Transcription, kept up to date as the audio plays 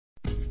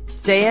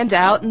Stand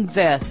out in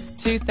this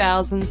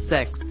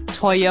 2006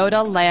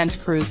 Toyota Land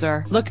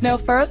Cruiser. Look no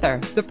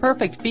further. The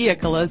perfect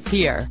vehicle is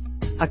here.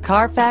 A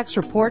Carfax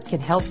report can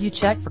help you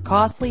check for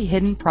costly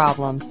hidden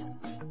problems.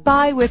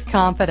 Buy with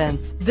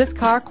confidence. This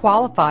car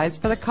qualifies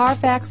for the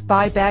Carfax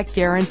buyback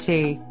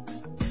guarantee.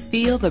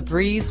 Feel the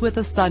breeze with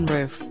a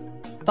sunroof.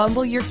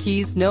 Fumble your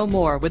keys no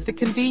more with the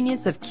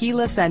convenience of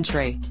keyless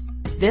entry.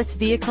 This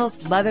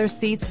vehicle's leather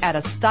seats add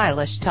a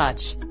stylish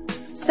touch.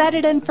 Set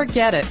it and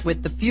forget it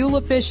with the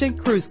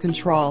fuel-efficient cruise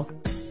control.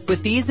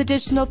 With these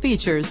additional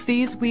features,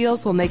 these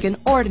wheels will make an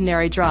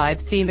ordinary drive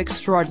seem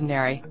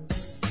extraordinary.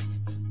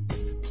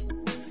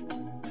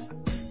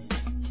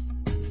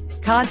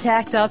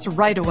 Contact us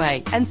right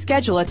away and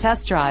schedule a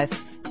test drive.